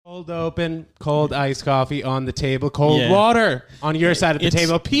Cold open, cold iced coffee on the table, cold Yeah. water on your side of the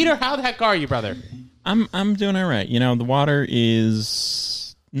table. Peter, how the heck are you, brother? I'm doing all right. You know, the water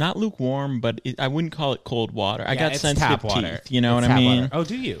is not lukewarm, but I wouldn't call it cold water. I got it's sensitive tap water. teeth. You know It's what I tap mean? water. Oh,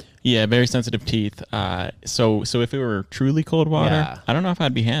 do you? Yeah, very sensitive teeth. So if it were truly cold water, Yeah. I don't know if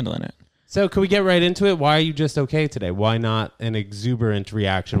I'd be handling it. So can we get right into it? Why are you just okay today? Why not an exuberant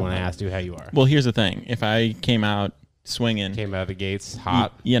reaction when I asked you how you are? Well, here's the thing. If I came out swinging, Came out of the gates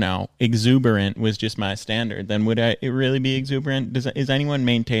hot. you know, exuberant was just my standard, then would it really be exuberant? Is anyone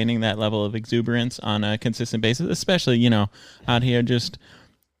maintaining that level of exuberance on a consistent basis, especially, you know, out here just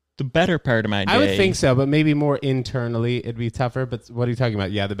the better part of my day? I would think so, but maybe more internally it'd be tougher. But what are you talking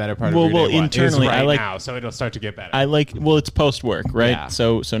about? Yeah, the better part Well, of your day, what? internally, is right I like- now, so it'll start to get better. it's post work, right? Yeah.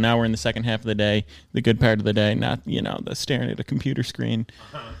 So now we're in the second half of the day, the good part of the day, not, you know, the staring at a computer screen.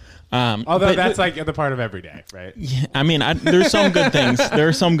 Although but- that's like the part of every day, right? Yeah, I mean, there's some good things. There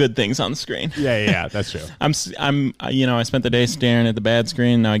are some good things on the screen. Yeah, that's true. You know, I spent the day staring at the bad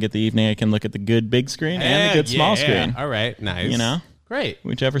screen. Now I get the evening. I can look at the good big screen and the good small screen. All right, nice. You know, great.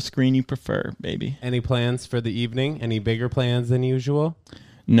 whichever screen you prefer, baby. Any plans for the evening? Any bigger plans than usual?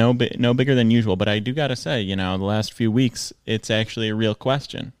 No bigger than usual. But I do gotta say, you know, the last few weeks, it's actually a real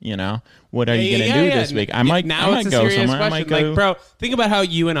question. You know, what are you gonna do this week? I might Now it's a go serious somewhere. question. I might go. Like, bro, think about how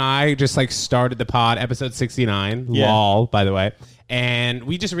you and I just like started the pod, episode 69. Yeah. Lol, by the way. And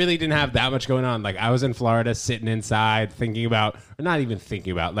we just really didn't have that much going on. Like, I was in Florida sitting inside thinking about, or not even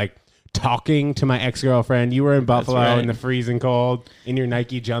thinking about, like talking to my ex-girlfriend. You were in Buffalo right. in the freezing cold in your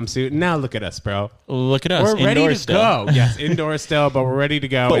Nike jumpsuit. And now look at us, bro. Look at us. We're ready indoors to still. go. Yes, indoors still, but we're ready to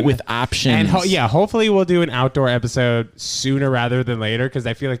go. But And- with options. and hopefully we'll do an outdoor episode sooner rather than later, because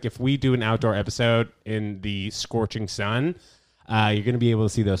I feel like if we do an outdoor episode in the scorching sun, you're going to be able to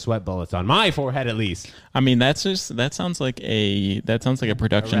see those sweat bullets on my forehead at least. I mean, that sounds like a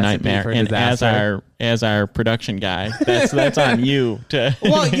production A recipe nightmare. for And disaster. as our production guy, that's on you to.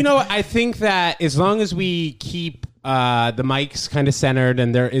 Well, you know, I think that as long as we keep the mics kind of centered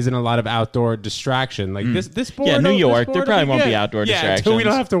and there isn't a lot of outdoor distraction, like this board. Yeah, New this York, board there will probably won't be good. outdoor So we distractions.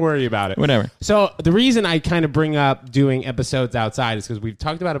 don't have to worry about it. Whatever. So the reason I kind of bring up doing episodes outside is because we've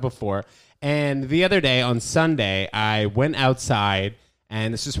talked about it before. And the other day on Sunday, I went outside,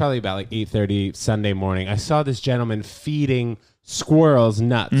 and this was probably about like 8:30 Sunday morning. I saw this gentleman feeding squirrels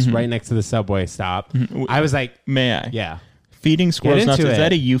nuts right next to the subway stop. I was like, May I? yeah. Feeding squirrels nuts, into is it.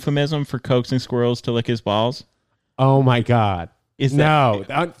 that a euphemism for coaxing squirrels to lick his balls? Oh my God. Is No.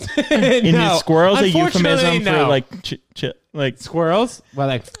 In No. is squirrels a Unfortunately, euphemism no. for like Squirrels? Well,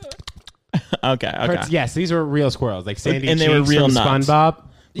 like, okay. yes, these were real squirrels, like Sandy And they were Cheeks real from nuts. SpongeBob.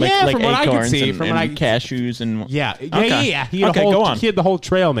 Yeah, like from what I could acorns see, and, from what I and cashews and Yeah. Okay. He had, Okay, a whole, go on. he had the whole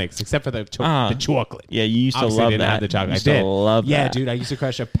trail mix, except for the chocolate. Yeah, you used to Obviously, love didn't that. have the chocolate. You I used to did. love Yeah, that. dude, I used to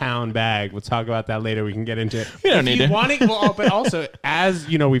crush a pound bag. We'll talk about that later. We can get into it. We don't If need you to. want it, well, but also, as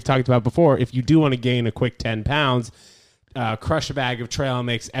you know, we've talked about before, if you do want to gain a quick 10 pounds, crush a bag of trail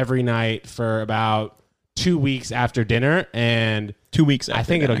mix every night for about 2 weeks after dinner, and 2 weeks after I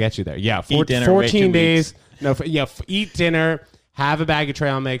think dinner. it'll get you there. Yeah, Eat dinner, wait 14 2 days. weeks. No, eat dinner. Have a bag of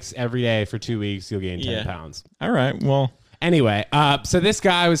trail mix every day for 2 weeks. You'll gain 10 Yeah. pounds. All right. Well, Anyway, so this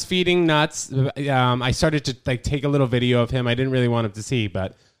guy was feeding nuts. I started to like take a little video of him. I didn't really want him to see,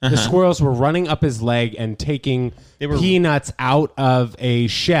 but the squirrels were running up his leg and taking peanuts out of a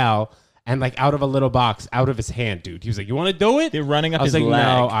shell and like out of a little box out of his hand, dude. He was like, "You want to do it?" they're running up I was his like, leg.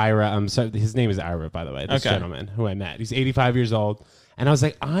 "No, Ira." I'm sorry. His name is Ira, by the way. This Okay. gentleman who I met. He's 85 years old, and I was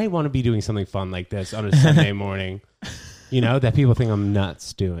like, "I want to be doing something fun like this on a Sunday morning." You know, that people think I'm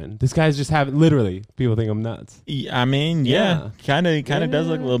nuts doing. This guy's just having, literally, people think I'm nuts. I mean, yeah, kind of does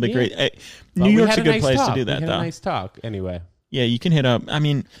look a little bit Yeah. great. But New we York's had a good nice place talk. to do that, we had though. a nice talk. Anyway. Yeah, you can hit up. I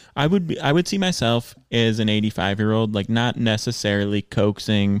mean, I would see myself as an 85-year-old, like not necessarily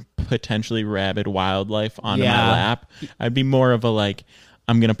coaxing potentially rabid wildlife onto Yeah. my lap. I'd be more of a like,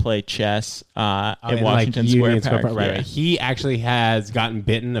 I'm gonna play chess at in, Washington like, Square Union Park. Park, right, Yeah. right. He actually has gotten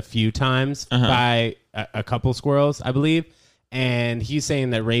bitten a few times by a couple squirrels, I believe. And he's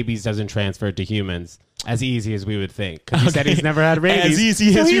saying that rabies doesn't transfer to humans as easy as we would think. Because he said he's never had rabies. As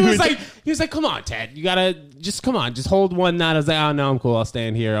easy so as he you was would- like, he was like, "Come on, Ted, you gotta just hold one nut." I was like, "Oh no, I'm cool. I'll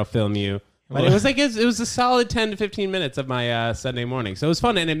stand here. I'll film you." But it was like it was a solid 10 to 15 minutes of my Sunday morning. So it was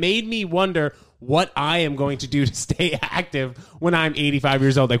fun, and it made me wonder what I am going to do to stay active when I'm 85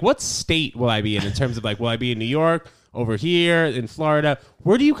 years old. Like, what state will I be in terms of like, will I be in New York, over here, in Florida?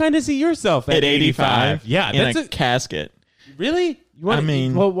 Where do you kind of see yourself at 85? Yeah, in that's a casket really. You want, I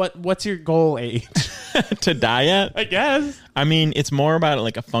mean- well, what's your goal age? to die at. I guess. I mean, it's more about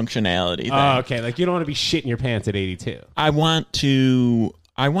like a functionality thing. Oh, okay. Like you don't want to be shitting your pants at 82. I want to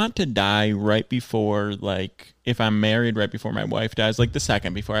I want to die right before, like, if I'm married, right before my wife dies, like the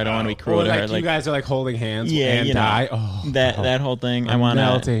second before. I don't want to be cruel Or to her. like you guys are like holding hands and you know, die. Oh, that whole thing. I I'm want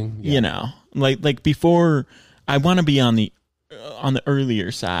melting. to, Yeah. you know, like before. I want to be on the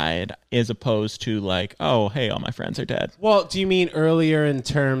earlier side as opposed to like, oh, hey, all my friends are dead. Well, do you mean earlier in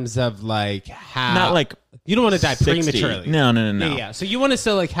terms of like how? Not like you don't want to die 60. prematurely. No. Yeah. So you want to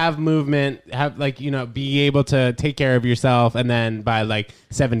still like have movement, have like, you know, be able to take care of yourself, and then by like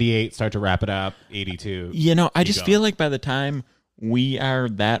 78 start to wrap it up. 82. You know, I just go. feel like by the time we are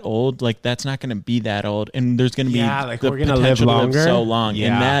that old, like that's not going to be that old, and there's going to be like the we're gonna live potential to longer. so long,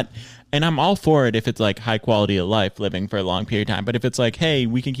 Yeah. and I'm all for it if it's like high quality of life living for a long period of time. But if it's like, hey,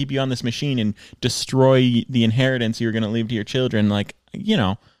 we can keep you on this machine and destroy the inheritance you're going to leave to your children, like, you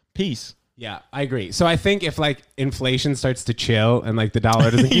know, peace. Yeah, I agree. So I think if like inflation starts to chill and like the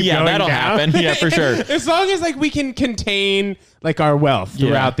dollar doesn't keep Yeah, going that'll down, happen. Yeah, for sure. As long as like we can contain like our wealth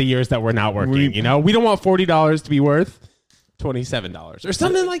throughout the years that we're not working, you know, we don't want $40 to be worth $27 or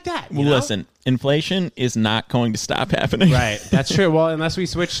something like that. You know? Listen, inflation is not going to stop happening. Right, that's true. Well, unless we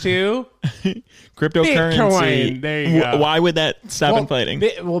switch to Cryptocurrency. Bitcoin. There you go. Why would that stop well, inflating?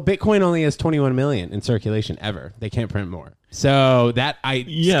 Bitcoin only has 21 million in circulation ever. They can't print more. So that kind of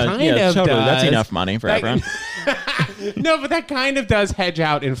totally. does, That's enough money for everyone. No, but that kind of does hedge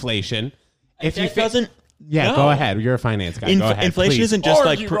out inflation. If you doesn't. yeah, no. go ahead. You're a finance guy. Go ahead. Inflation please. isn't just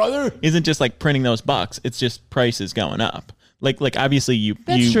Argue, brother. isn't just like printing those bucks. It's just prices going up. Like obviously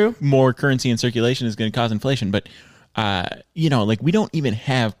That's true. more currency in circulation is going to cause inflation, but you know, like we don't even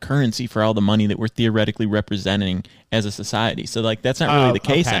have currency for all the money that we're theoretically representing as a society. So like that's not really the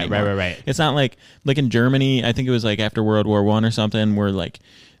case okay. anymore. Right. It's not like in Germany, I think it was like after World War I or something, where like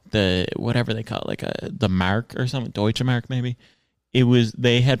the whatever they call it, like the Mark or something, Deutsche Mark maybe. It was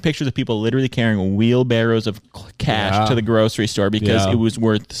they had pictures of people literally carrying wheelbarrows of cash to the grocery store because it was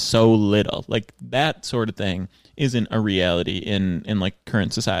worth so little. Like that sort of thing isn't a reality in like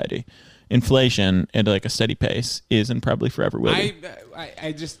current society. Inflation at like a steady pace is and probably forever will be.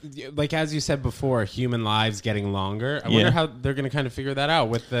 I just like as you said before, human lives getting longer. I wonder how they're going to kind of figure that out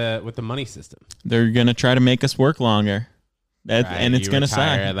with the money system. They're gonna try to make us work longer. And it's going to suck.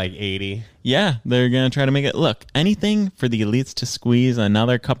 At like 80. Yeah, they're going to try to make it look anything for the elites to squeeze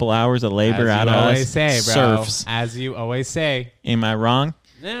another couple hours of labor out of us. Always say, bro. Serfs. As you always say. Am I wrong?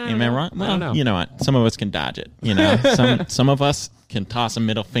 Am I wrong? Well, you know what? Some of us can dodge it. You know, some of us can toss a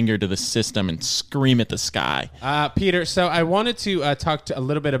middle finger to the system and scream at the sky. Peter, so I wanted to talk a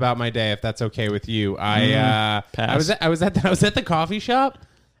little bit about my day, if that's okay with you. I was at the coffee shop.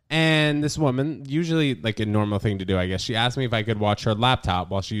 And this woman, usually like a normal thing to do, I guess, she asked me if I could watch her laptop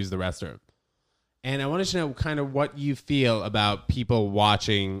while she used the restroom. And I wanted to know kind of what you feel about people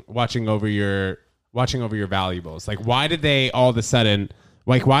watching over your valuables. Like, why did they all of a sudden,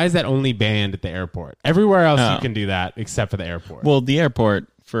 like, why is that only banned at the airport? Everywhere else you can do that except for the airport. Well, the airport,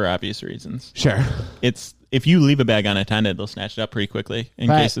 for obvious reasons. Sure. It's if you leave a bag unattended, they'll snatch it up pretty quickly in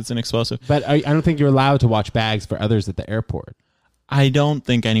case it's an explosive. But I don't think you're allowed to watch bags for others at the airport. I don't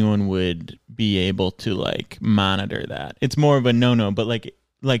think anyone would be able to like monitor that. It's more of a no, but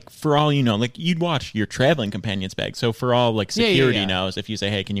like for all you know, like you'd watch your traveling companion's bag. So for all like security knows, if you say,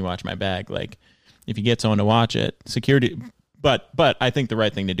 "Hey, can you watch my bag?" Like if you get someone to watch it, security. But I think the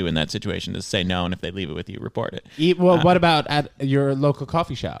right thing to do in that situation is say no, and if they leave it with you, report it. What about at your local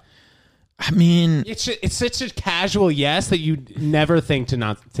coffee shop? I mean, it's such a casual yes that you never think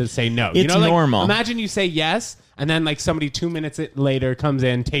to say no. It's normal. Imagine you say yes, and then like somebody 2 minutes later comes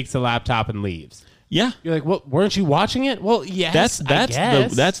in, takes the laptop, and leaves. Yeah, you're like, well, weren't you watching it? Well, yes.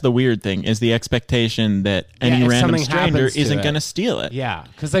 That's the weird thing is the expectation that any random stranger isn't going to steal it. Yeah,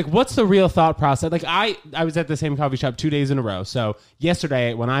 because like, what's the real thought process? Like, I was at the same coffee shop 2 days in a row. So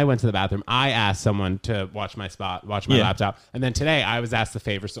yesterday, when I went to the bathroom, I asked someone to watch my laptop, and then today I was asked the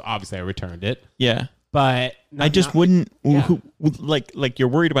favor, so obviously I returned it. Yeah. But I just wouldn't like you're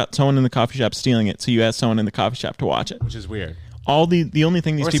worried about someone in the coffee shop stealing it, so you ask someone in the coffee shop to watch it, which is weird. The only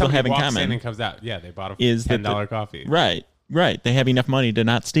thing these people have in common in and comes out. Yeah, they bought a $10 coffee. Right. They have enough money to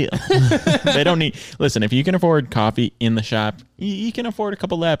not steal. They don't need. Listen, if you can afford coffee in the shop, you can afford a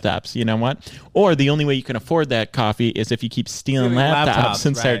couple laptops. You know what? Or the only way you can afford that coffee is if you keep stealing laptops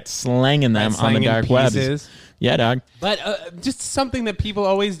and start slanging them on the dark web. Yeah, dog. But just something that people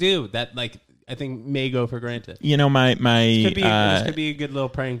always do that like I think may go for granted. You know, this could be a good little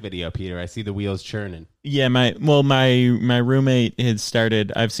prank video, Peter. I see the wheels churning. Yeah, my roommate had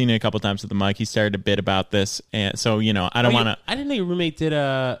started. I've seen it a couple times with the mic. He started a bit about this, and so you know, I don't want to. I didn't know your roommate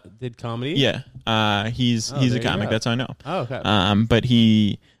did comedy. Yeah, he's a comic. That's how I know. Oh, okay. But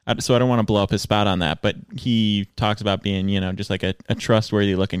he so I don't want to blow up his spot on that, but he talks about being, just like a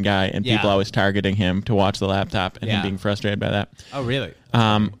trustworthy looking guy, and people always targeting him to watch the laptop and him being frustrated by that. Oh, really?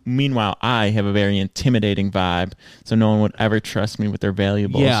 Meanwhile, I have a very intimidating vibe, so no one would ever trust me with their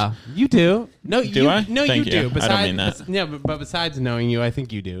valuables. Yeah, you do. No, Do I? No, Thank you you. do. I don't mean that. Yeah, but besides knowing you, I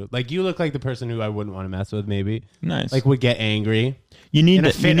think you do. Like, you look like the person who I wouldn't want to mess with. Maybe. Nice. Like, would get angry. You need in a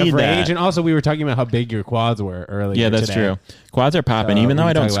that. fit You need of rage, that. and also we were talking about how big your quads were earlier. Yeah, that's today. true. Quads are popping. So Even though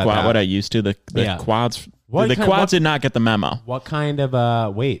we I can don't talk about squat that. what I used to, the quads. The quads did not get the memo. What kind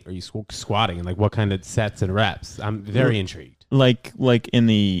of weight are you squatting, and like what kind of sets and reps? I'm very intrigued. Like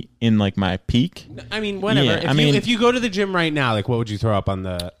in my peak. I mean, whatever. Yeah, If you go to the gym right now, like what would you throw up on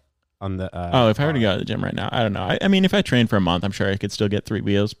the? If I were to go to the gym right now, I don't know. I mean, if I trained for a month, I'm sure I could still get 3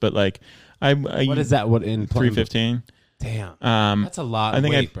 wheels. But like, what is that? What in 315? Damn, that's a lot. I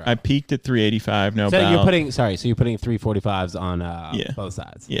think weight, bro. I peaked at 385. No, so belt. you're putting 345s on both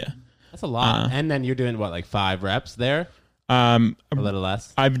sides. Yeah, that's a lot. And then you're doing what, like 5 reps there? A little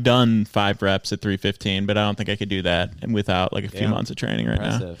less. I've done 5 reps at 315, but I don't think I could do that without like a few months of training right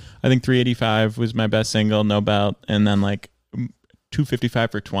now. I think 385 was my best single, no belt, and then like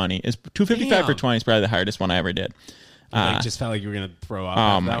 255 for 20 is 255 for 20 is probably the hardest one I ever did. Just felt like you were gonna throw up.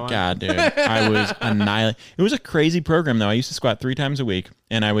 Oh my god, dude! I was annihilated. It was a crazy program though. I used to squat 3 times a week,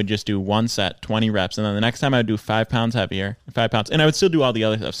 and I would just do 1 set, 20 reps, and then the next time I would do 5 pounds heavier, 5 pounds, and I would still do all the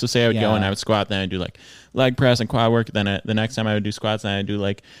other stuff. So say I would go and I would squat, then I'd do like leg press and quad work. Then the next time I would do squats, then I'd do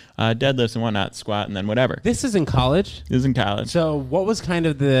like deadlifts and whatnot, squat, and then whatever. This is in college. This is in college. So what was kind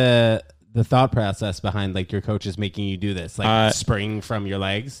of the thought process behind like your coaches making you do this, like spring from your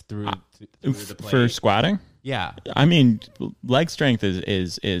legs through the plate? For squatting? Yeah, I mean, leg strength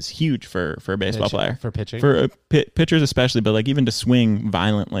is huge for a baseball player. For pitching, for pitchers especially, but like even to swing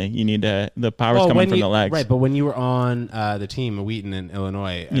violently, you need the power's coming from the legs. Right, but when you were on the team at Wheaton in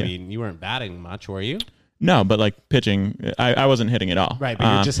Illinois, I mean, you weren't batting much, were you? No, but like pitching, I wasn't hitting at all. Right,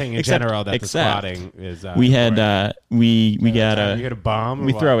 but you're just saying in general that the squatting is. We had we got you get a bomb.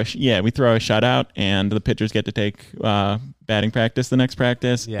 We throw a shutout, and the pitchers get to take batting practice the next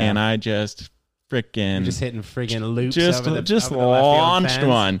practice, and I just. Just hitting friggin' loops. Just over the launched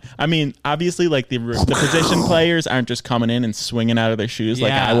one. I mean, obviously, like the position players aren't just coming in and swinging out of their shoes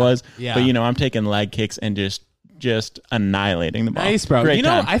like I was. Yeah. But I'm taking leg kicks and just annihilating the ball. Nice, bro. Great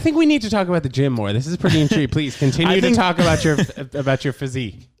time. I think we need to talk about the gym more. This is pretty intriguing. Please continue to talk about your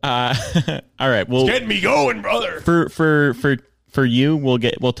physique. All right. Well, it's getting me going, brother. For you, we'll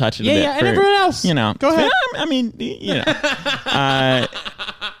touch it a bit. Yeah, and everyone else. Go ahead. I mean, yeah.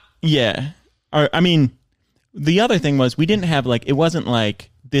 I mean, the other thing was we didn't have it wasn't like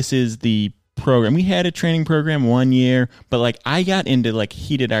this is the program. We had a training program 1 year, but I got into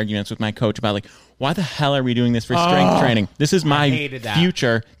heated arguments with my coach about why the hell are we doing this for strength training? This is my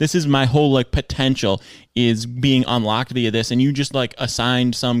future. This is my whole potential is being unlocked via this. And you just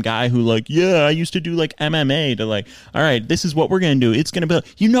assigned some guy who I used to do MMA to all right, this is what we're going to do. It's going to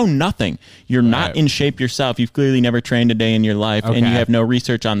be, nothing. You're not in shape yourself. You've clearly never trained a day in your life and you have no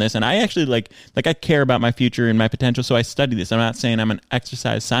research on this. And I actually I care about my future and my potential. So I study this. I'm not saying I'm an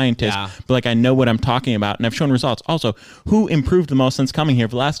exercise scientist, but I know what I'm talking about and I've shown results. Also, who improved the most since coming here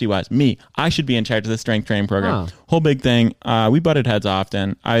velocity wise? Me. I should be in charge of the strength training program. Whole big thing. We butted heads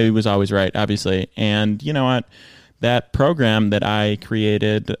often. I was always right, obviously. And you know what? That program that I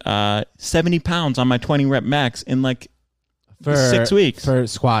created, 70 pounds on my 20 rep max in 6 weeks. For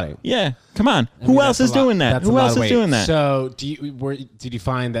squatting. Yeah. Come on. Who else is doing that? Who else is doing that? So did you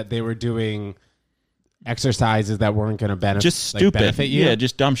find that they were doing exercises that weren't going to benefit you? Yeah,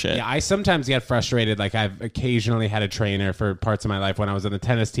 just dumb shit. Yeah, I sometimes get frustrated. I've occasionally had a trainer for parts of my life when I was on the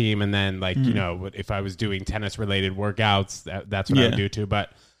tennis team, and then if I was doing tennis related workouts, that's what I would do too.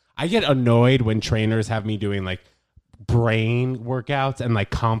 But I get annoyed when trainers have me doing brain workouts and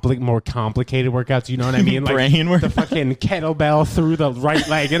more complicated workouts. You know what I mean? Brain work. The fucking kettlebell through the right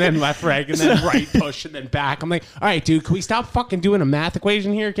leg and then left leg and then right push and then back. I'm like, all right, dude, can we stop fucking doing a math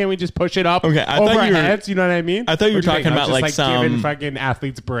equation here? Can we just push it up over our heads? You know what I mean? I thought you were talking about some giving fucking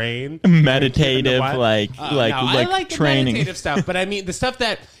athlete's brain meditative I like training the meditative stuff, but I mean the stuff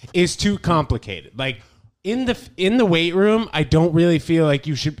that is too complicated. In the weight room, I don't really feel like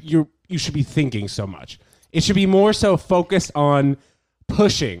you should be thinking so much. It should be more so focused on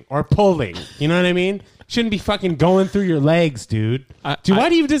pushing or pulling. You know what I mean? Shouldn't be fucking going through your legs, dude. Why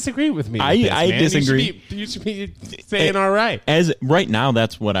do you disagree with me? I disagree. You should be saying all right. As right now,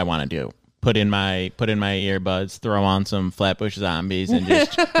 that's what I want to do. Put in my earbuds, throw on some Flatbush Zombies, and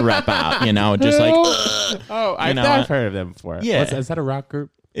just rep out. I've heard of them before. Yeah, is that a rock group?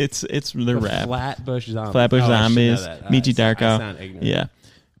 It's the rap. Flatbush Zombies. Flatbush Zombies. Michi Darko. I sound ignorant. Yeah.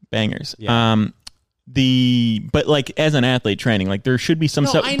 bangers. Yeah. But like as an athlete training, like there should be some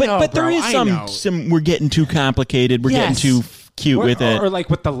stuff, I but know, but there bro, is I know. some we're getting too complicated. We're getting Yes. too cute with it. Or like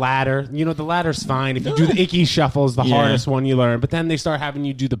with the ladder. You know, the ladder's fine. If you do the icky shuffle is the Yeah. hardest one you learn. But then they start having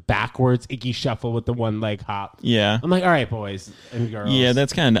you do the backwards icky shuffle with the one leg hop. Yeah. I'm like, all right, boys and girls. Yeah,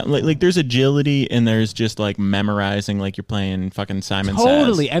 that's kind of like there's agility and there's just like memorizing like you're playing fucking Simon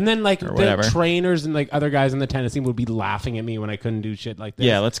totally. Says. And then like the whatever. trainers and like other guys in the tennis team would be laughing at me when I couldn't do shit like this.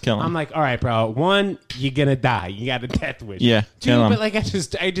 Yeah, let's kill 'em. I'm like, all right, bro. One, you're gonna die. You got a death wish. Yeah, Two, kill 'em. but like I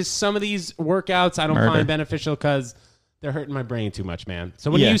just some of these workouts I don't Murder. find beneficial because they're hurting my brain too much, man.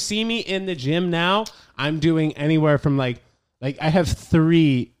 So when Yeah. you see me in the gym now, I'm doing anywhere from like I have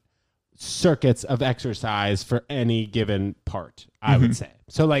 3 circuits of exercise for any given part, I Mm-hmm. would say.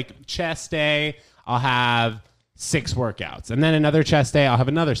 So like chest day, I'll have 6 workouts. And then another chest day, I'll have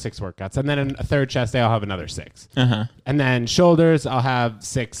another 6 workouts. And then a third chest day, I'll have another 6. Uh-huh. And then shoulders, I'll have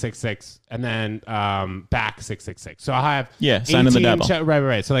 6, 6, 6. And then back 6, 6, 6. So I'll have Yeah, sign of the devil.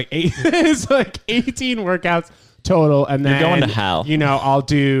 Right. So like 18 workouts total. And then going to hell. You know, I'll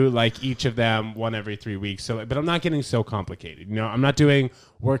do like each of them one every 3 weeks. So, but I'm not getting so complicated. You know, I'm not doing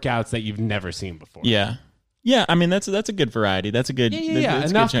workouts that you've never seen before. Yeah. Yeah, I mean that's a good variety. That's a good Yeah. that's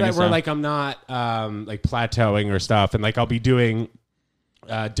a Enough good chunk that of where stuff. like I'm not like plateauing or stuff, and like I'll be doing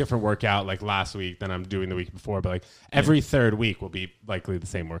different workout like last week than I'm doing the week before, but like every third week will be likely the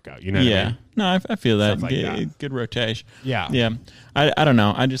same workout. You know what I Yeah. mean? No, I feel that. Stuff like that. Good rotation. Yeah. Yeah. I don't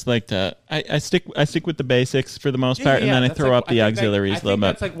know. I just like to I stick with the basics for the most part, and then I that's throw like- up the I think auxiliaries I a think little bit.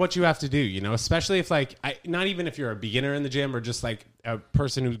 that's like what you have to do, you know, especially if like not even if you're a beginner in the gym or just like a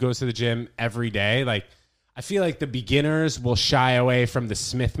person who goes to the gym every day. Like I feel like the beginners will shy away from the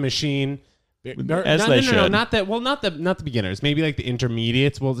Smith machine. As they should. Not the beginners. Maybe like the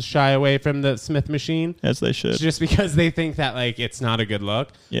intermediates will shy away from the Smith machine. As they should. Just because they think that like it's not a good look.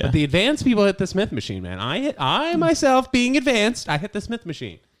 Yeah. But the advanced people hit the Smith machine, man. I myself being advanced, I hit the Smith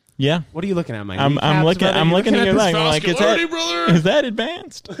machine. Yeah. What are you looking at, my I'm kneecaps, looking brother? I'm You looking at your this leg. I'm like, vascularity, is that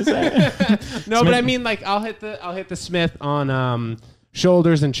advanced? Is that No, but I mean like I'll hit the Smith on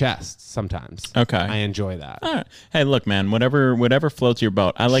shoulders and chest sometimes. Okay. I enjoy that. All right. Hey, look, man. Whatever floats your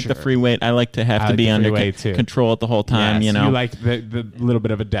boat. I like the Sure. free weight. I like to have I to like be the under free weight, too. control it the whole time. Yes, you know, you like the little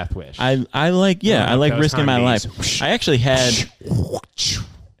bit of a death wish. I like I like those risking my high knees. life. I actually had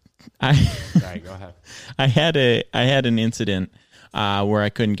Sorry, go ahead. I had an incident where I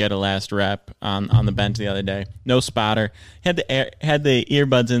couldn't get a last rep on the bench the other day. No spotter. Had the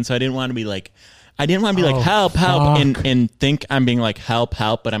earbuds in, so I didn't want to be like. Help, and think I'm being like help,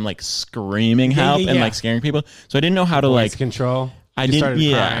 but I'm like screaming help and like scaring people. So I didn't know how to Voice like control. I You didn't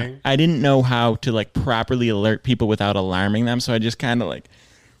started crying. I didn't know how to like properly alert people without alarming them. So I just kind of like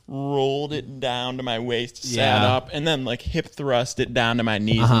rolled it down to my waist, sat Yeah. up, and then like hip thrust it down to my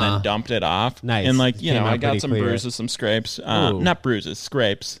knees and then dumped it off. Nice. And like, Came out I got pretty some clear. bruises, some scrapes. Ooh. Not bruises,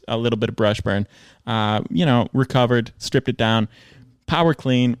 scrapes, a little bit of brush burn. Recovered, stripped it down, power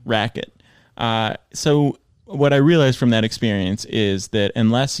clean, racket. So what I realized from that experience is that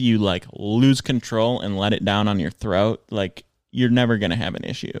unless you like lose control and let it down on your throat, like you're never going to have an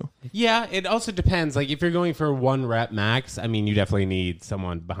issue. Yeah, it also depends. Like if you're going for 1 rep max, I mean, you definitely need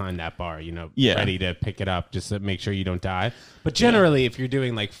someone behind that bar, Yeah. ready to pick it up just to make sure you don't die. But generally, if you're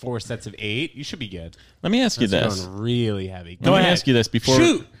doing like 4 sets of 8, you should be good. Let me ask you Unless this. you're going really heavy. Let me ask you this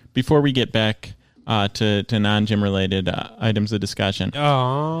Shoot. before we get back to non-gym related items of discussion.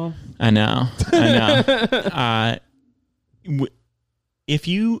 Oh, I know.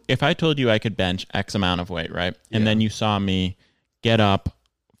 If I told you I could bench X amount of weight, right? And then you saw me get up,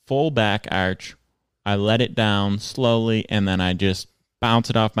 full back arch, I let it down slowly, and then I just bounce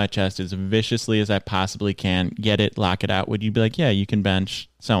it off my chest as viciously as I possibly can, get it, lock it out. Would you be like, yeah, you can bench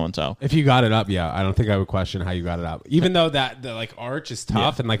so-and-so? if you got it up, yeah, I don't think I would question how you got it up. Even though the like arch is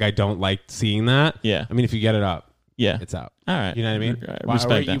tough and like I don't like seeing that. Yeah. I mean, if you get it up, Yeah. it's out. All right. You know what I mean? I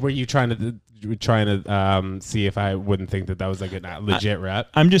respect that. Were you trying to see if I wouldn't think that was like a legit rep?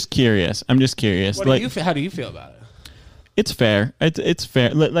 I'm just curious. What Like, do you feel? How do you feel about it? it's fair. It's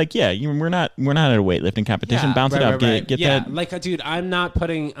fair. Like, yeah, we're not at a weightlifting competition. Bounce it up. Get that. Like, dude, I'm not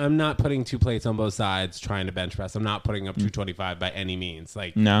putting 2 plates on both sides trying to bench press. I'm not putting up 225 by any means.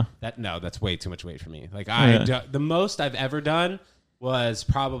 Like, No. that's way too much weight for me. Like, Yeah. the most I've ever done was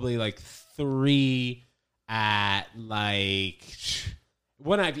probably like 3 at like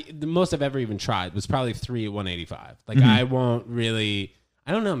the most I've ever even tried was probably 3 at 185. Like, I won't really.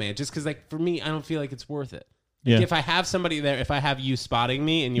 I don't know, man. Just because, like, for me, I don't feel like it's worth it. Like, Yeah. if I have somebody there, if I have you spotting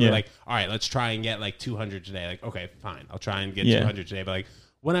me and you Yeah. were like, all right, let's try and get like 200 today. Like, okay, fine. I'll try and get Yeah. 200 today. But like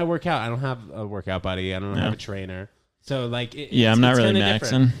when I work out, I don't have a workout buddy. I don't have a trainer. So like, I'm not really kinda maxing.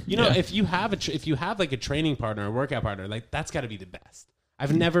 different. You know, Yeah. if you have if you have like a training partner, a workout partner, like that's got to be the best.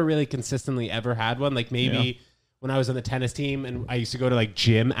 I've never really consistently ever had one. Like maybe when I was on the tennis team and I used to go to like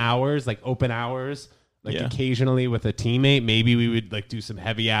gym hours, like open hours, like occasionally with a teammate, maybe we would like do some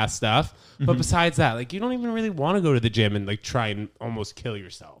heavy ass stuff. But besides that, like you don't even really want to go to the gym and like try and almost kill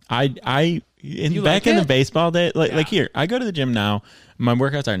yourself. Back in like the it? baseball day, like here, I go to the gym now. My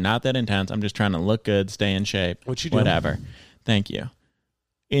workouts are not that intense. I'm just trying to look good, stay in shape. What you do? Whatever. Thank you.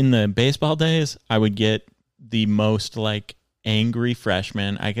 In the baseball days, I would get the most like angry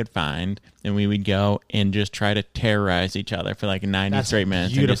freshmen I could find, and we would go and just try to terrorize each other for like 90 straight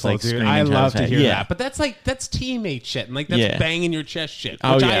minutes. Beautiful, and just, like, dude. I love to hear yeah. that. But that's teammate shit, and like that's banging your chest shit, which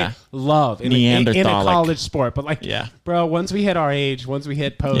Oh, yeah. I love in a Neanderthalic. college sport. But like, Yeah. bro, once we hit our age, once we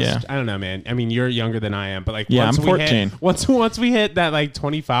hit post, Yeah. I don't know, man. I mean, you're younger than I am, but like, Yeah, once I'm 14. Once we hit that like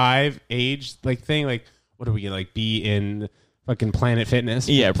 25 age like thing, like what are we gonna like be in? Fucking Planet Fitness,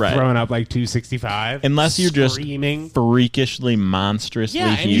 Yeah, right. Throwing up like 265, Unless you're screaming. just freakishly monstrously Yeah,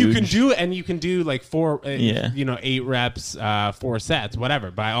 and huge. you can do like 8 reps, 4 sets,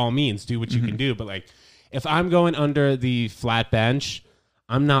 whatever. By all means, do what you can do. But like, if I'm going under the flat bench,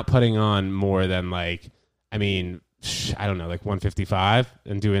 I'm not putting on more than like, I mean, I don't know, like 155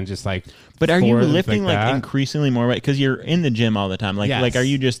 and doing just like. But are you 4 lifting like that. increasingly more weight? Because you're in the gym all the time. Like, Yes. like, are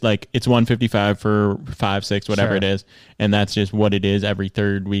you just like it's 155 for 5, 6, whatever Sure. it is, and that's just what it is every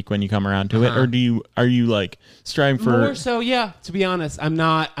third week when you come around to it, or are you like striving for More so, yeah. To be honest, I'm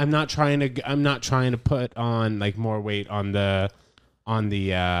not trying to put on like more weight on the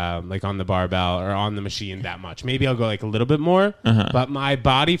like on the barbell or on the machine that much. Maybe I'll go like a little bit more, but my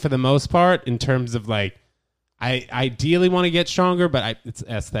body for the most part, in terms of like, I ideally want to get stronger, but it's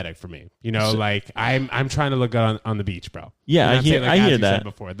aesthetic for me. You know, like I'm trying to look good on the beach, bro. Yeah, You know what I'm saying? I hear as you that. said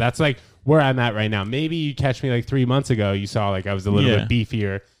before. That's like where I'm at right now. Maybe you catch me like 3 months ago. You saw like I was a little bit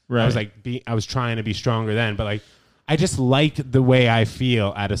beefier. Right. I was like I was trying to be stronger then, but like I just like the way I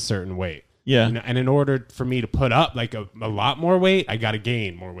feel at a certain weight. Yeah. You know, and in order for me to put up like a lot more weight, I got to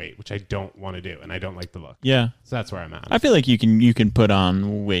gain more weight, which I don't want to do, and I don't like the look. Yeah. So that's where I'm at. I feel like you can put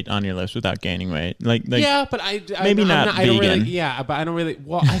on weight on your lifts without gaining weight. Like yeah, but maybe not I don't really, vegan. yeah, but I don't really.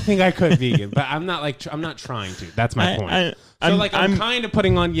 Well, I think I could vegan, but I'm not like I'm not trying to. That's my point. I'm kind of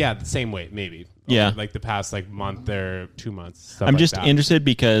putting on the same weight, maybe. Yeah. like the past like month or 2 months. Stuff I'm like just that. interested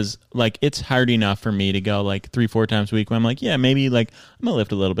because like it's hard enough for me to go like 3-4 times a week when I'm like, yeah, maybe like I'm gonna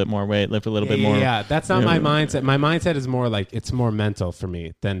lift a little bit more weight, lift a little bit more. Yeah, that's not my Yeah. mindset. My mindset is more like it's more mental for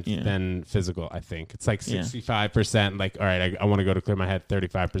me than physical. I think it's like 65%. Like, all right, I want to go to clear my head.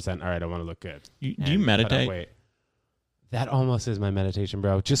 35%. All right, I want to look good. Do you And put up meditate? weight. That almost is my meditation,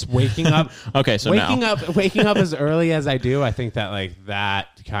 bro. Just waking up. Okay, so waking up as early as I do. I think that like that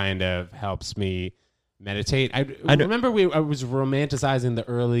kind of helps me meditate. I remember I was romanticizing the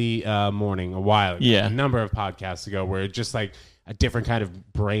early morning a while ago, Yeah. a number of podcasts ago, where it's just like a different kind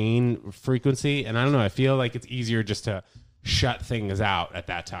of brain frequency, and I don't know. I feel like it's easier just to shut things out at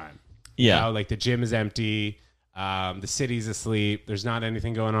that time. Yeah. You know, like the gym is empty. The city's asleep. There's not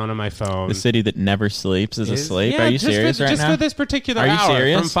anything going on my phone. The city that never sleeps is asleep. Yeah, Are you just serious for, right just now? for this particular Are you hour,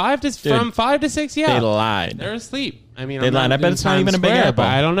 serious? from 5 to 6? Yeah, They lied. They're asleep. I mean, They I'm lied. not I bet in it's not even Times a Big Square, Apple. but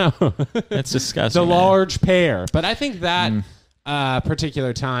I don't know. That's disgusting. The man. large pair. But I think that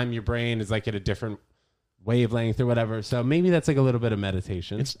particular time, your brain is like at a different wavelength or whatever. So maybe that's like a little bit of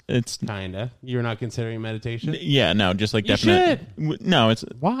meditation. It's Kinda. You're not considering meditation? yeah, no, just like You definite. No, it's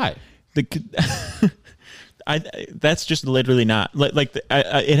Why? the. That's just literally not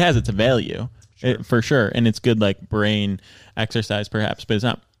it has its value for sure, and it's good like brain exercise perhaps, but it's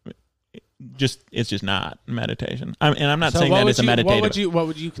not. It's just not meditation. I'm not saying that it's a meditative. What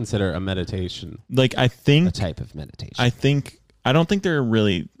would you consider a meditation? Like I think A type of meditation. I don't think there are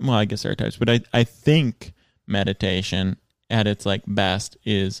really. Well, I guess there are types, but I think meditation at its like best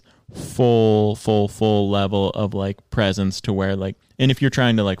is full level of like presence to where like, and if you're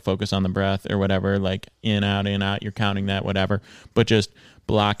trying to like focus on the breath or whatever, like in out, you're counting that, whatever, but just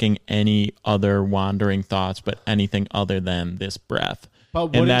blocking any other wandering thoughts, but anything other than this breath. But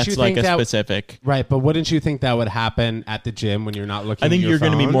And wouldn't that's you like think a that, specific. right? But wouldn't you think that would happen at the gym when you're not looking? I think at your you're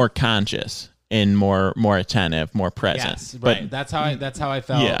going to be phone? more conscious and more attentive, more present. Yes, But right. That's how I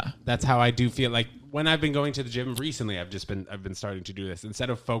felt. Yeah. That's how I do feel. Like when I've been going to the gym recently, I've been starting to do this instead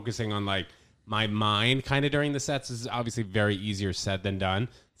of focusing on like my mind kind of during the sets. This is obviously very easier said than done.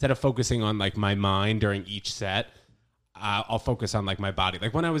 Instead of focusing on like my mind during each set, I'll focus on like my body.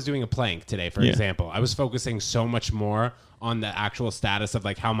 Like when I was doing a plank today, for example, I was focusing so much more on the actual status of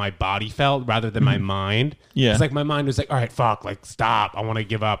like how my body felt rather than my mind. Yeah. It's like my mind was like, all right, fuck, like stop. I want to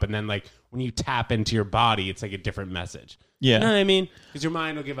give up. And then like when you tap into your body, it's like a different message. Yeah. You know what I mean? Because your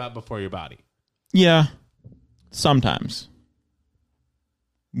mind will give up before your body. Yeah. Sometimes.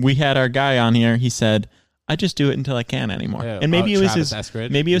 We had our guy on here. He said, I just do it until I can't anymore. Yeah. And maybe it was Travis Eskridge.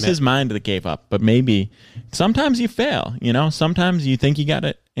 maybe it was his mind that gave up, but maybe sometimes you fail, you know, sometimes you think you got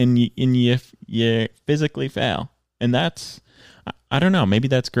it and you physically fail. And that's, I don't know, maybe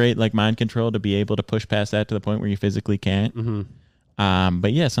that's great, like mind control, to be able to push past that to the point where you physically can't.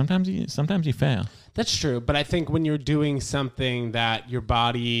 But yeah, sometimes you fail. That's true. But I think when you're doing something that your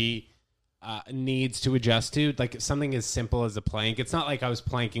body needs to adjust to, like something as simple as a plank. It's not like I was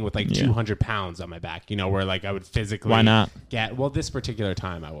planking with like 200 pounds on my back, you know, where like I would physically Why not? well, this particular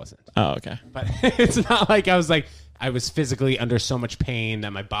time I wasn't. Oh, okay. But it's not like I was physically under so much pain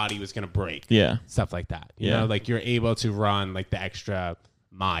that my body was going to break. Yeah. Stuff like that. You know, like you're able to run like the extra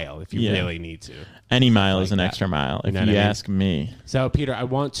mile if you really need to. Any mile like is an that. extra mile, if know what you I mean? ask me. So, Peter, I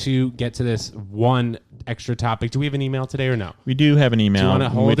want to get to this one extra topic. Do we have an email today or no? We do have an email. Do you want to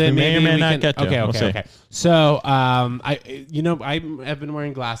hold which it? we may or Maybe may we not can get to. Okay, We'll see. okay. So, I have been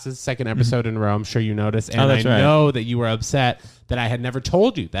wearing glasses. Second episode in a row. I'm sure you noticed, and that's I right. know that you were upset that I had never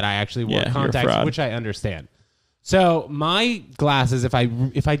told you that I actually wore Yeah, you're a contacts, fraud. which I understand. So, my glasses, if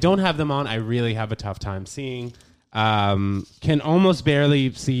I don't have them on, I really have a tough time seeing. Can almost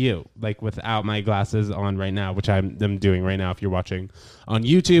barely see you, like without my glasses on right now, which I'm doing right now. If you're watching on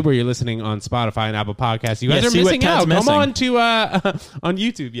YouTube or you're listening on Spotify and Apple Podcasts, you guys are see what missing Ted's out. missing. Come on to on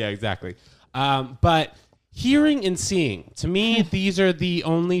YouTube. Yeah, exactly. But hearing and seeing, to me, these are the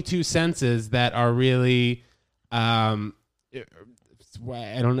only two senses that are really I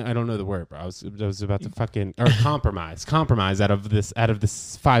don't know the word, bro. I was about to fucking compromise out of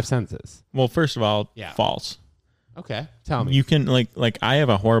this five senses. Well, first of all, Yeah. false. Okay, tell me. You can like I have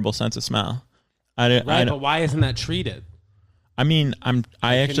a horrible sense of smell. Right, but why isn't that treated? I mean,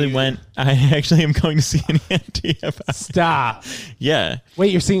 I actually you- am going to see an ENT about. Stop. Yeah,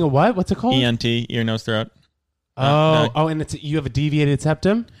 Wait, you're seeing a what? What's it called? ENT, ear, nose, throat. And you have a deviated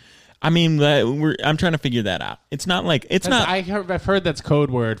septum? I mean, I'm trying to figure that out. It's not like it's not. I've heard that's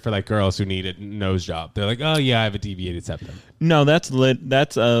code word for like girls who need a nose job. They're like, oh yeah, I have a deviated septum. No, that's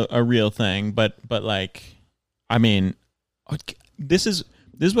a real thing. But like, I mean, this is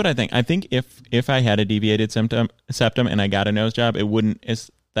what I think. I think if I had a deviated septum and I got a nose job, it wouldn't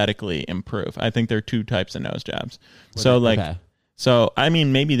aesthetically improve. I think there are two types of nose jobs. Okay. So I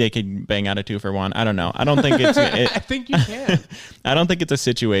mean, maybe they could bang out a 2 for 1. I don't know. I don't think it's. I think you can. I don't think it's a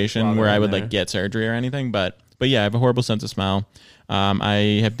situation While where they're I in would there. like get surgery or anything. But yeah, I have a horrible sense of smell.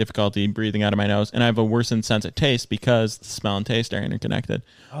 I have difficulty breathing out of my nose, and I have a worsened sense of taste because smell and taste are interconnected.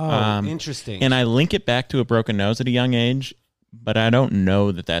 Oh, interesting. And I link it back to a broken nose at a young age, but I don't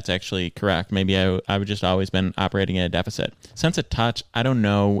know that that's actually correct. Maybe I've just always been operating at a deficit. Sense of touch, I don't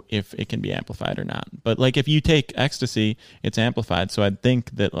know if it can be amplified or not. But like if you take ecstasy, it's amplified. So I'd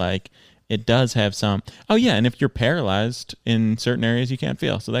think that like it does have some. Oh yeah, and if you're paralyzed in certain areas, you can't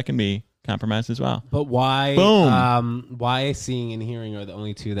feel, so that can be compromised as well. But why? Boom. Why seeing and hearing are the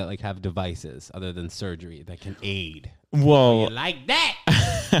only two that like have devices other than surgery that can aid? Well, Like that.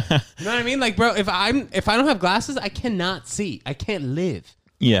 You know what I mean? Like, bro, if I don't have glasses, I cannot see. I can't live.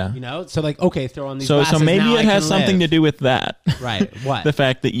 yeah. You know? So like, okay, throw on these So glasses. maybe now it I has can something to live. do with that. Right. What? The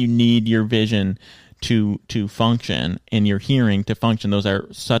fact that you need your vision to function and your hearing to function. Those are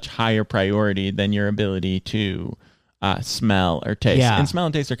such higher priority than your ability to smell or taste. Yeah. And smell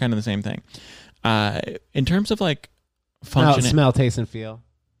and taste are kind of the same thing. In terms of like Smell, functioning, taste, and feel.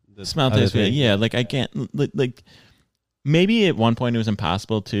 The smell, other taste, thing. yeah. Like I can't like maybe at one point it was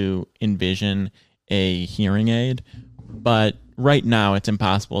impossible to envision a hearing aid, but right now it's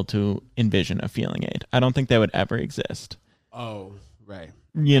impossible to envision a feeling aid. I don't think that would ever exist. Oh, right.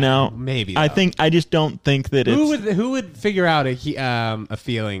 You know, Maybe. I though. just don't think that it's. Who would figure out a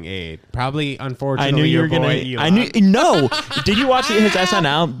feeling aid? Probably, unfortunately, I knew you your were gonna. boy Elon. I knew. No. Did you watch his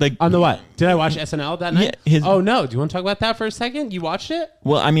SNL? Like, On the what? Did I watch SNL that night? Yeah, his- Oh no! Do you want to talk about that for a second? You watched it?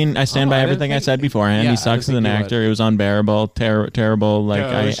 well, I mean, I stand Oh, by I didn't everything I think- said beforehand. Yeah, I He sucks as didn't an think you actor. It was unbearable, terrible. Like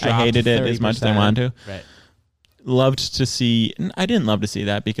Ghost I dropped hated it as much as I 30%. wanted to. Right. Loved to see. I didn't love to see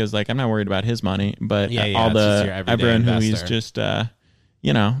that because like I'm not worried about his money, but Yeah, all it's just the your everyday everyone who he's investor. just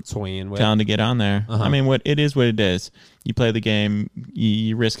Swaying with. telling to get on there. Uh-huh. I mean, what it is. You play the game,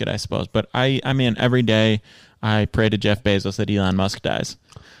 you risk it, I suppose. But I mean, every day I pray to Jeff Bezos that Elon Musk dies.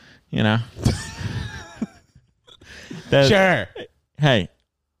 You know. Sure. Hey,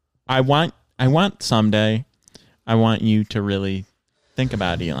 I want someday, I want you to really think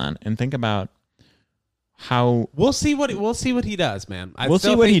about Elon and think about how We'll see what he does, man. I We'll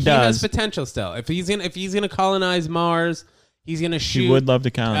still see what think he does. has potential still. If he's gonna colonize Mars, he's gonna shoot. he would love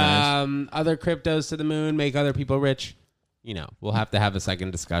to colonize. Other cryptos to the moon, make other people rich. We'll have to have a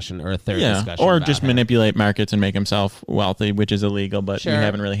second discussion or a third discussion. Or about just him. manipulate markets and make himself wealthy, which is illegal, but Sure. we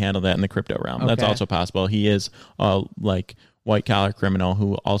haven't really handled that in the crypto realm. That's Okay. also possible. He is a white collar criminal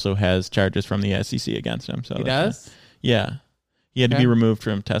who also has charges from the SEC against him. So He does? Yeah. He had to Okay. be removed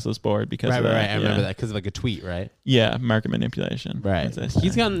from Tesla's board because of that. Right. I remember that because of a tweet, right? Yeah, market manipulation. as they say.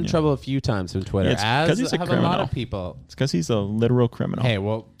 He's gotten in trouble a few times from Twitter. Yeah, it's 'cause as he's a have a lot criminal. of people. It's because he's a literal criminal. Hey,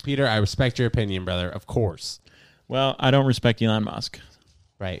 well, Peter, I respect your opinion, brother. Of course. Well, I don't respect Elon Musk.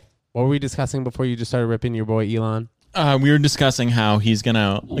 Right. What were we discussing before you just started ripping your boy Elon? We were discussing how he's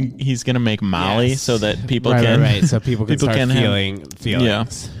gonna make Molly Yes. so that people right, can right. So people can start can have- feeling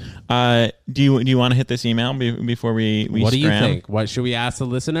feelings. Do you want to hit this email before we What do you scram? think? What should we ask the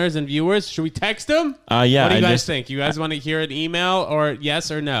listeners and viewers? Should we text them? Yeah. What do you I guys just- think? You guys want to hear an email or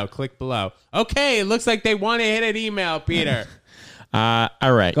yes or no? Click below. Okay, it looks like they want to hit an email, Peter. All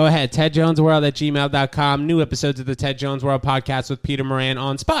right. Go ahead, tedjonesworld@gmail.com. New episodes of the Ted Jones World podcast with Peter Moran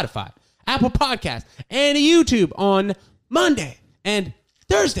on Spotify, Apple Podcasts, and YouTube on Monday and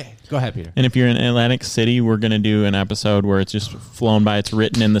Thursday. Go ahead, Peter. And if you're in Atlantic City, we're gonna do an episode where it's just flown by. It's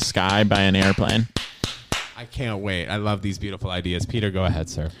written in the sky by an airplane. I can't wait. I love these beautiful ideas. Peter, go ahead,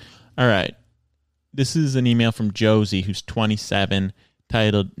 sir. All right. This is an email from Josie, who's 27,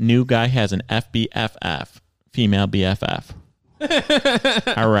 titled "New Guy Has an FBFF, Female BFF."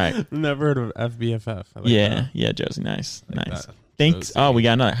 All right. Never heard of FBFF. I like Yeah, Josie, nice. that. Thanks. Josie. Oh, we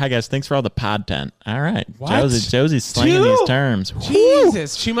got another. Hi guys, thanks for all the podtent. All right, What? Josie's slinging Two? these terms.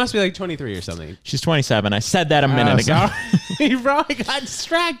 Jesus, she must be like 23 or something. She's 27. I said that a minute ago. Sorry. You probably got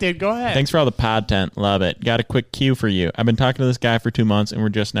distracted. Go ahead. Thanks for all the podtent. Love it. Got a quick cue for you. I've been talking to this guy for 2 months, and we're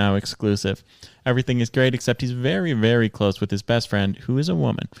just now exclusive. Everything is great, except he's very, very close with his best friend, who is a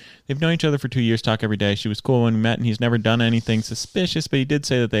woman. They've known each other for 2 years, talk every day. She was cool when we met, and he's never done anything suspicious, but he did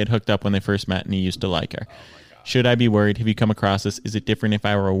say that they had hooked up when they first met, and he used to like her. Should I be worried? Have you come across this? Is it different if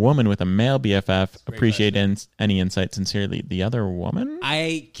I were a woman with a male BFF? Appreciate any insight. Sincerely, the other woman?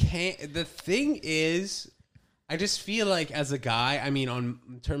 I can't. The thing is, I just feel like as a guy, I mean,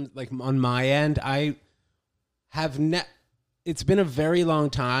 on my end, I have it's been a very long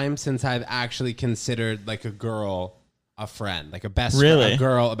time since I've actually considered like a girl a friend, like a best Really? friend, a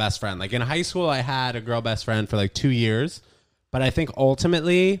girl a best friend. Like in high school, I had a girl best friend for like 2 years, but I think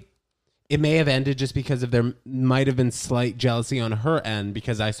ultimately it may have ended just because of there might have been slight jealousy on her end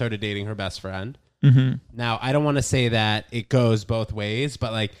because I started dating her best friend. Mm-hmm. Now, I don't want to say that it goes both ways,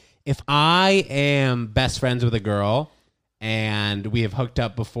 but like if I am best friends with a girl and we have hooked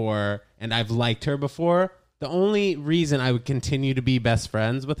up before and I've liked her before, the only reason I would continue to be best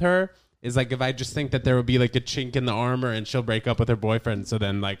friends with her is like if I just think that there would be like a chink in the armor and she'll break up with her boyfriend. So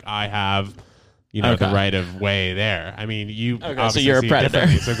then like I have, the right of way there. I mean, you obviously so you're a see it predator.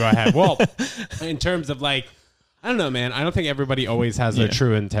 differently, so go ahead. Well, in terms of like, I don't know, man. I don't think everybody always has their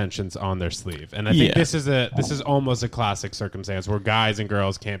true intentions on their sleeve, and I think this is almost a classic circumstance where guys and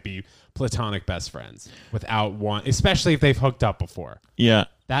girls can't be platonic best friends without one, especially if they've hooked up before. Yeah.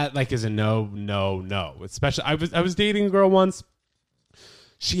 That like is a no. Especially, I was dating a girl once.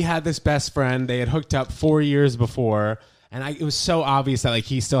 She had this best friend. They had hooked up 4 years before, and it was so obvious that like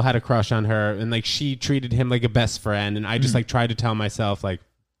he still had a crush on her, and like she treated him like a best friend, and I just like tried to tell myself like,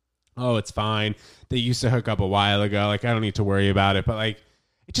 oh, it's fine. They used to hook up a while ago. Like, I don't need to worry about it. But, like,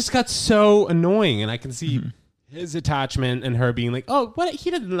 it just got so annoying. And I can see his attachment and her being like, oh, what? He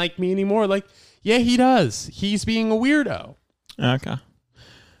doesn't like me anymore. Like, yeah, he does. He's being a weirdo. Okay.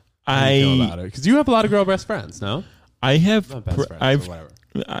 How do you feel about it? Because you have a lot of girl best friends, no? I have. Not best friends, or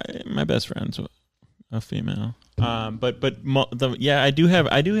whatever. My best friend's a female. I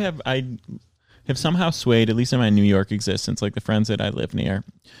have somehow swayed, at least in my New York existence, like the friends that I live near,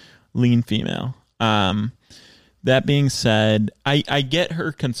 lean female. That being said, I get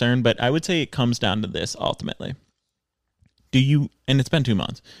her concern, but I would say it comes down to this ultimately. Do you, and it's been 2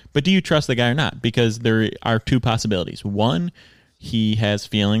 months, but do you trust the guy or not? Because there are two possibilities. One, he has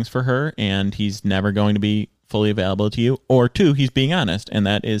feelings for her and he's never going to be fully available to you. Or two, he's being honest and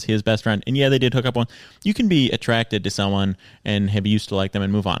that is his best friend. And yeah, they did hook up one. You can be attracted to someone and have used to like them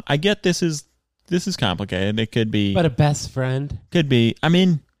and move on. I get this is complicated. It could be. But a best friend? Could be. I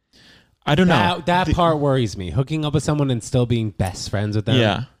mean, I don't know. That part worries me. Hooking up with someone and still being best friends with them.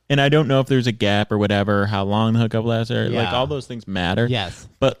 Yeah. And I don't know if there's a gap or whatever, how long the hookup lasts, or like all those things matter. Yes.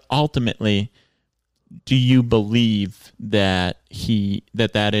 But ultimately, do you believe that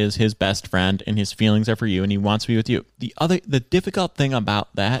that is his best friend and his feelings are for you and he wants to be with you? The difficult thing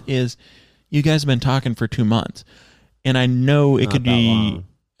about that is you guys have been talking for 2 months. And I know it Not could that be long.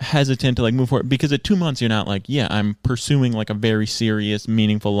 hesitant to like move forward because at 2 months, you're not like, yeah, I'm pursuing like a very serious,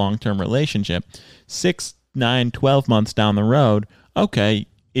 meaningful long-term relationship. 6, 9, 12 months down the road, okay,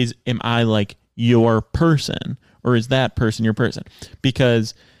 am I like your person or is that person your person?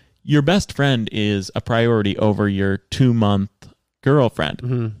 Because your best friend is a priority over your 2-month girlfriend.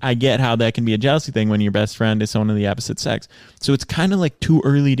 Mm-hmm. I get how that can be a jealousy thing when your best friend is someone of the opposite sex. So it's kind of like too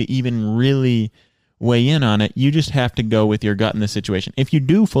early to even really weigh in on it. You just have to go with your gut in this situation. If you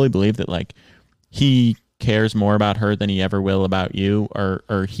do fully believe that like he cares more about her than he ever will about you,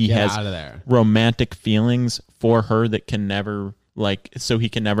 or he Get has out of there. romantic feelings for her that can never like, so he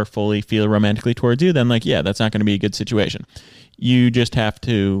can never fully feel romantically towards you, then like, yeah, that's not going to be a good situation. You just have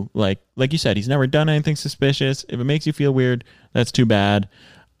to like you said, he's never done anything suspicious. If it makes you feel weird, that's too bad.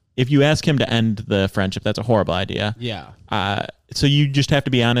 If you ask him to end the friendship, that's a horrible idea. Yeah. So you just have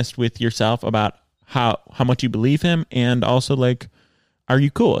to be honest with yourself about how much you believe him, and also like, are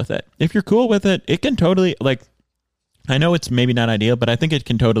you cool with it? If you're cool with it, it can totally like, I know it's maybe not ideal, but I think it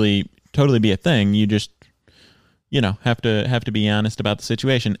can totally be a thing. You just, have to be honest about the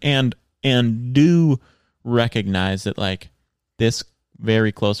situation, and do recognize that like this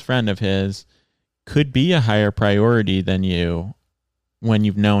very close friend of his could be a higher priority than you when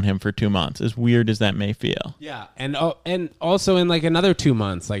you've known him for 2 months, as weird as that may feel. Yeah, and also in like another 2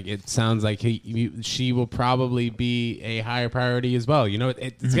 months, like it sounds like she will probably be a higher priority as well.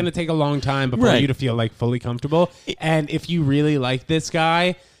 It's going to take a long time before Right. you to feel like fully comfortable. And if you really like this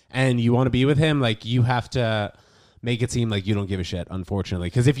guy and you want to be with him, like you have to make it seem like you don't give a shit, unfortunately.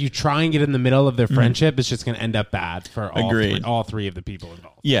 Because if you try and get in the middle of their friendship, it's just going to end up bad for all three of the people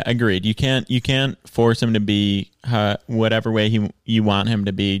involved. Yeah, agreed. You can't force him to be whatever way you want him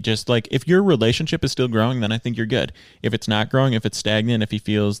to be. Just like if your relationship is still growing, then I think you're good. If it's not growing, if it's stagnant, if he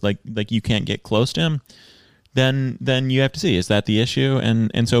feels like you can't get close to him, then you have to see, is that the issue,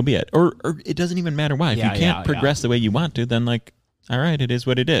 and so be it. Or it doesn't even matter why. If you can't progress the way you want to, then like, all right, it is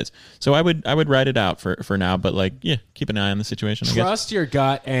what it is. So I would write it out for now, but like, yeah, keep an eye on the situation. I guess. Trust your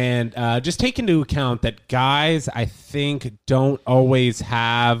gut, and just take into account that guys, I think, don't always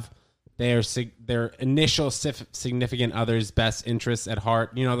have their initial significant other's best interests at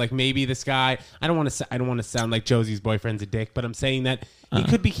heart. Like maybe this guy, I don't want to sound like Josie's boyfriend's a dick, but I'm saying that he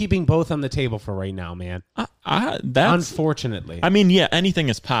could be keeping both on the table for right now, man. That's Unfortunately. I mean, yeah, anything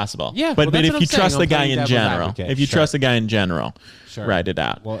is possible. Yeah, but that's if what you I'm saying. trust the I'm guy playing in devil's general, advocate. Sure. write it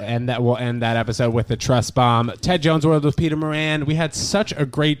out. We'll end that episode with the trust bomb. Ted Jones World with Peter Moran. We had such a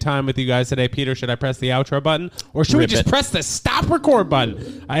great time with you guys today. Peter, should I press the outro button, or should we just press the stop record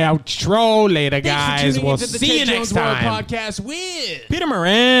button? I outro later, guys. We'll see you next time. Podcast with Peter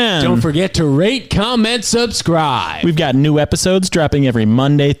Moran. Don't forget to rate, comment, subscribe. We've got new episodes dropping every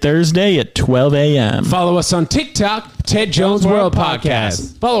Monday, Thursday at 12 a.m. Follow us on TikTok, Ted Jones World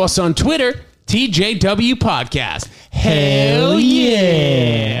Podcast. Follow us on Twitter, TJW Podcast. Hell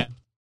yeah.